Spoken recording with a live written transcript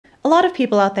A lot of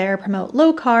people out there promote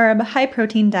low-carb,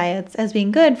 high-protein diets as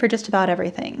being good for just about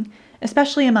everything,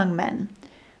 especially among men.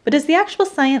 But does the actual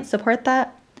science support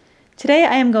that? Today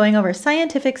I am going over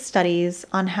scientific studies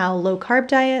on how low-carb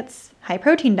diets,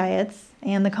 high-protein diets,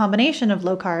 and the combination of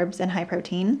low carbs and high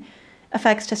protein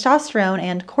affects testosterone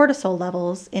and cortisol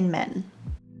levels in men.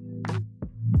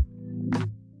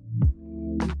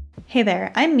 Hey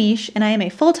there, I'm Mish, and I am a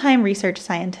full-time research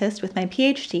scientist with my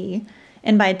PhD,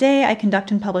 and by day I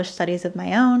conduct and publish studies of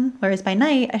my own, whereas by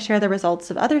night I share the results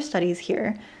of other studies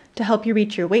here to help you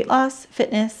reach your weight loss,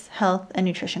 fitness, health, and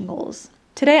nutrition goals.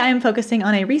 Today I am focusing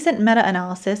on a recent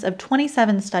meta-analysis of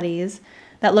 27 studies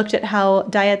that looked at how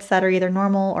diets that are either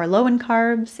normal or low in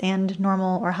carbs and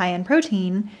normal or high in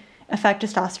protein affect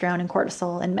testosterone and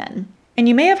cortisol in men. And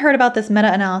you may have heard about this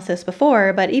meta-analysis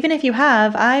before, but even if you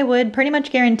have, I would pretty much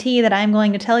guarantee that I'm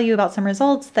going to tell you about some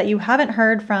results that you haven't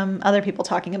heard from other people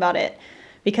talking about it,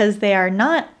 because they are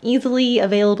not easily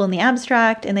available in the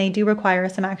abstract and they do require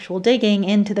some actual digging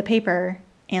into the paper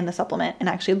and the supplement and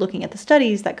actually looking at the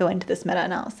studies that go into this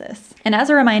meta-analysis. And as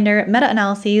a reminder,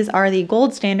 meta-analyses are the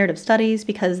gold standard of studies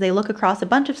because they look across a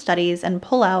bunch of studies and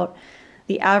pull out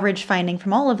the average finding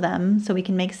from all of them so we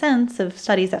can make sense of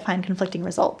studies that find conflicting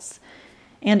results.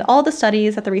 And all the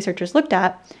studies that the researchers looked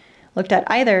at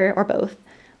either or both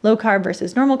low carb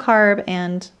versus normal carb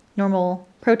and normal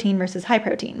protein versus high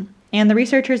protein. And the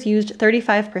researchers used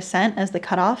 35% as the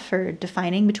cutoff for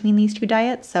defining between these two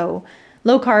diets. So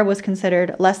low carb was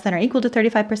considered less than or equal to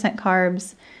 35%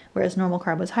 carbs, whereas normal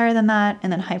carb was higher than that,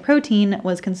 and then high protein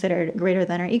was considered greater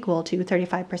than or equal to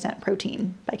 35%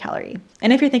 protein by calorie.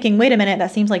 And if you're thinking, wait a minute,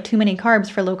 that seems like too many carbs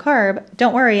for low carb,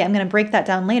 don't worry, I'm going to break that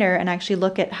down later and actually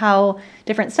look at how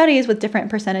different studies with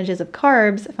different percentages of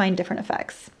carbs find different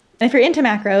effects. And if you're into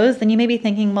macros, then you may be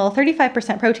thinking, well,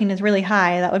 35% protein is really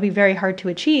high. That would be very hard to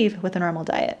achieve with a normal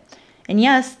diet. And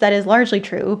yes, that is largely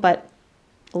true, but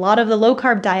a lot of the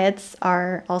low-carb diets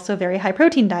are also very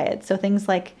high-protein diets. So things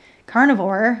like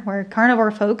carnivore, where carnivore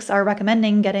folks are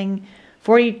recommending getting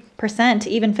 40% to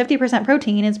even 50%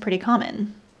 protein is pretty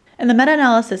common. And the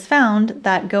meta-analysis found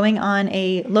that going on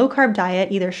a low-carb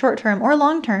diet, either short-term or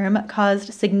long-term,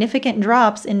 caused significant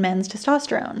drops in men's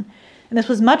testosterone. And this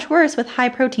was much worse with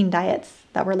high-protein diets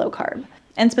that were low-carb.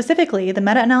 And specifically, the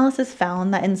meta-analysis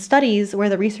found that in studies where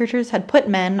the researchers had put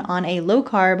men on a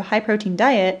low-carb, high-protein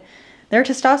diet, their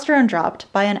testosterone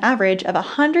dropped by an average of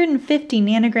 150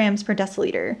 nanograms per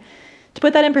deciliter. To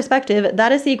put that in perspective,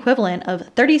 that is the equivalent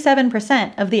of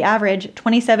 37% of the average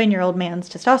 27-year-old man's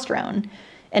testosterone.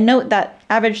 And note that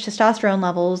average testosterone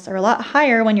levels are a lot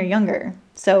higher when you're younger.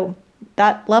 So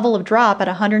that level of drop at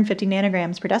 150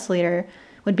 nanograms per deciliter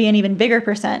would be an even bigger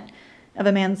percent of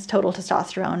a man's total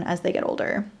testosterone as they get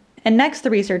older. And next, the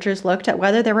researchers looked at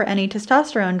whether there were any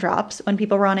testosterone drops when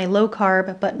people were on a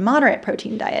low-carb but moderate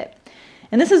protein diet.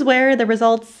 And this is where the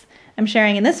results I'm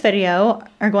sharing in this video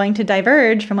are going to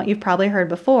diverge from what you've probably heard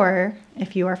before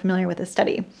if you are familiar with this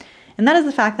study. And that is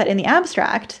the fact that in the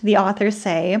abstract, the authors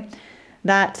say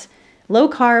that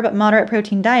low-carb, moderate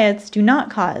protein diets do not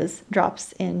cause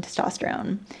drops in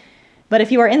testosterone. But if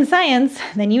you are in science,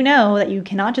 then you know that you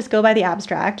cannot just go by the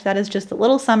abstract. That is just a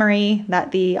little summary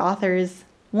that the authors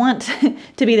want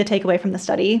to be the takeaway from the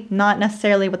study, not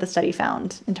necessarily what the study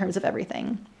found in terms of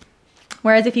everything.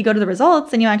 Whereas if you go to the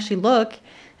results and you actually look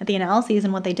at the analyses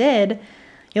and what they did,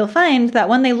 you'll find that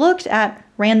when they looked at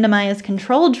randomized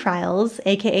controlled trials,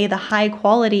 aka the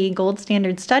high-quality gold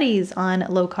standard studies on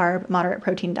low-carb, moderate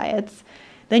protein diets,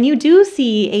 then you do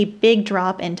see a big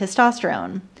drop in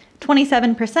testosterone.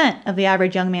 27% of the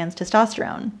average young man's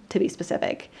testosterone, to be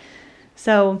specific.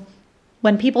 So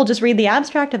when people just read the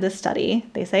abstract of this study,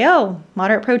 they say, oh,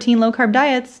 moderate protein, low-carb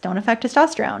diets don't affect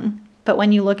testosterone. But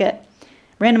when you look at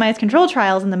randomized control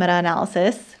trials in the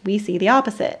meta-analysis, we see the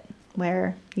opposite,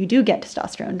 where you do get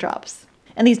testosterone drops.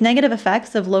 And these negative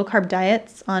effects of low-carb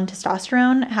diets on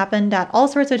testosterone happened at all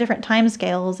sorts of different time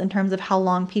scales in terms of how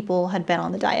long people had been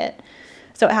on the diet.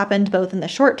 So it happened both in the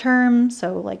short term,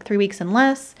 so like 3 weeks and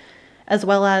less, as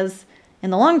well as in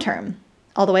the long term,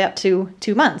 all the way up to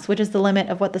 2 months, which is the limit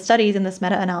of what the studies in this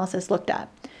meta-analysis looked at.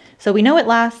 So we know it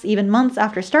lasts even months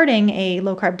after starting a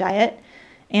low-carb diet,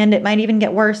 and it might even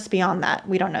get worse beyond that.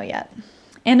 We don't know yet.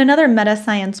 And another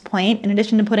meta-science point, in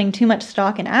addition to putting too much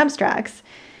stock in abstracts,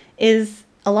 is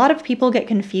a lot of people get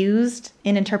confused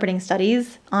in interpreting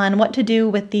studies on what to do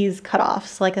with these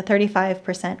cutoffs, like the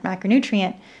 35%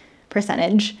 macronutrient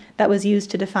percentage that was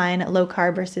used to define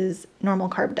low-carb versus normal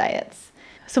carb diets.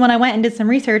 So when I went and did some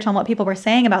research on what people were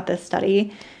saying about this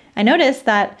study, I noticed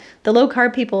that the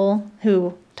low-carb people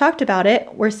who talked about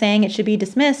it were saying it should be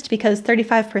dismissed because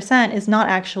 35% is not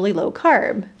actually low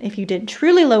carb. If you did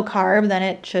truly low carb, then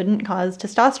it shouldn't cause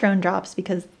testosterone drops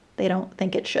because they don't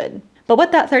think it should. But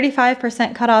what that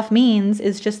 35% cutoff means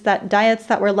is just that diets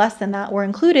that were less than that were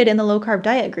included in the low carb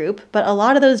diet group, but a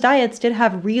lot of those diets did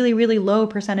have really, really low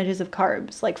percentages of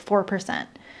carbs, like 4%.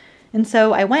 And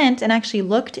so I went and actually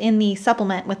looked in the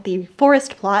supplement with the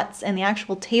forest plots and the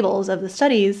actual tables of the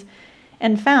studies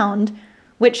and found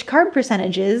which carb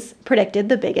percentages predicted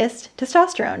the biggest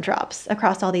testosterone drops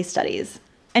across all these studies.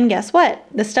 And guess what?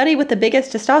 The study with the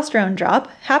biggest testosterone drop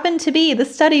happened to be the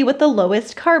study with the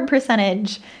lowest carb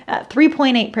percentage at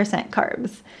 3.8%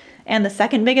 carbs. And the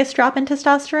second biggest drop in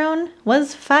testosterone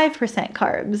was 5%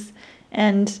 carbs.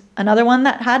 And another one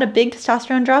that had a big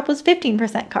testosterone drop was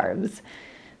 15% carbs.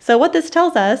 So what this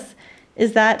tells us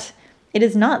is that it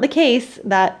is not the case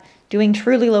that doing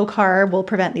truly low carb will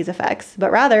prevent these effects,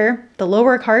 but rather the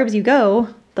lower carbs you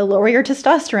go, the lower your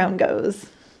testosterone goes.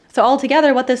 So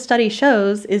altogether, what this study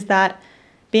shows is that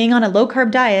being on a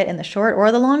low-carb diet in the short or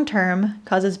the long term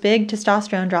causes big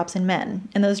testosterone drops in men,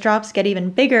 and those drops get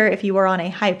even bigger if you are on a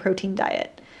high-protein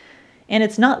diet. And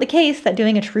it's not the case that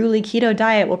doing a truly keto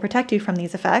diet will protect you from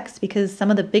these effects, because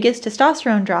some of the biggest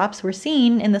testosterone drops were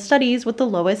seen in the studies with the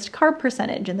lowest carb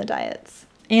percentage in the diets.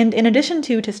 And in addition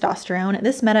to testosterone,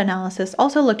 this meta-analysis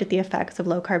also looked at the effects of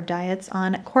low-carb diets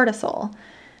on cortisol.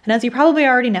 And as you probably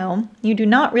already know, you do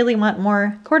not really want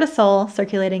more cortisol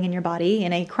circulating in your body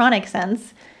in a chronic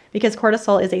sense, because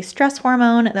cortisol is a stress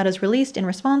hormone that is released in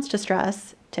response to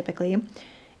stress, typically,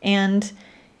 and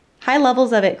high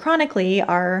levels of it chronically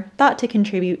are thought to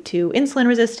contribute to insulin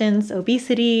resistance,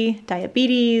 obesity,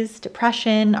 diabetes,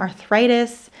 depression,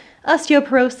 arthritis,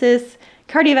 osteoporosis,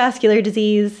 cardiovascular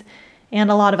disease, and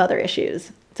a lot of other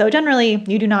issues. So generally,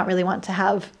 you do not really want to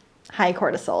have high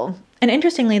cortisol. And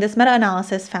interestingly, this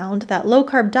meta-analysis found that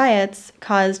low-carb diets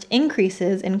caused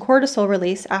increases in cortisol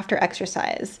release after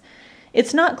exercise.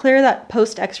 It's not clear that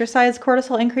post-exercise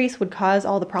cortisol increase would cause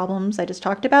all the problems I just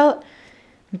talked about,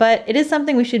 but it is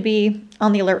something we should be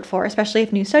on the alert for, especially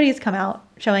if new studies come out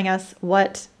showing us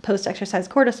what post-exercise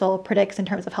cortisol predicts in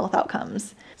terms of health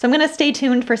outcomes. So I'm going to stay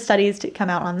tuned for studies to come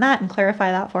out on that and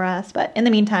clarify that for us, but in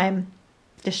the meantime,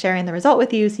 just sharing the result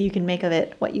with you so you can make of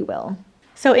it what you will.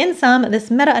 So in sum, this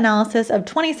meta-analysis of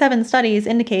 27 studies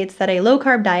indicates that a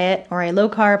low-carb diet, or a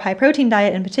low-carb, high-protein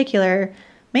diet in particular,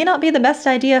 may not be the best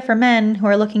idea for men who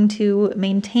are looking to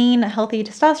maintain healthy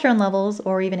testosterone levels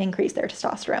or even increase their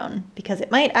testosterone, because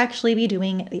it might actually be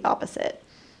doing the opposite.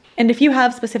 And if you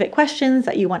have specific questions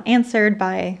that you want answered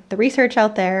by the research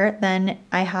out there, then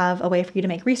I have a way for you to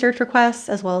make research requests,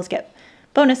 as well as get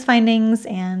bonus findings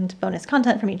and bonus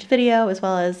content from each video, as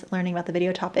well as learning about the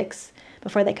video topics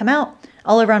before they come out,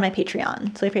 all over on my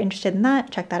Patreon. So if you're interested in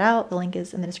that, check that out. The link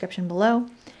is in the description below.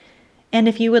 And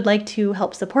if you would like to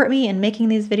help support me in making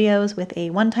these videos with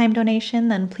a one-time donation,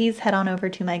 then please head on over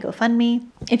to my GoFundMe.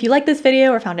 If you like this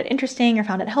video or found it interesting or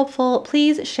found it helpful,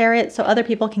 please share it so other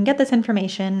people can get this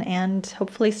information and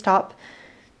hopefully stop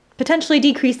potentially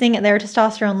decreasing their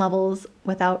testosterone levels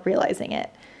without realizing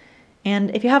it.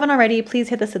 And if you haven't already, please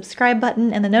hit the subscribe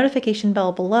button and the notification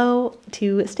bell below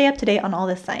to stay up to date on all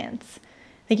this science.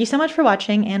 Thank you so much for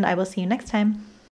watching, and I will see you next time.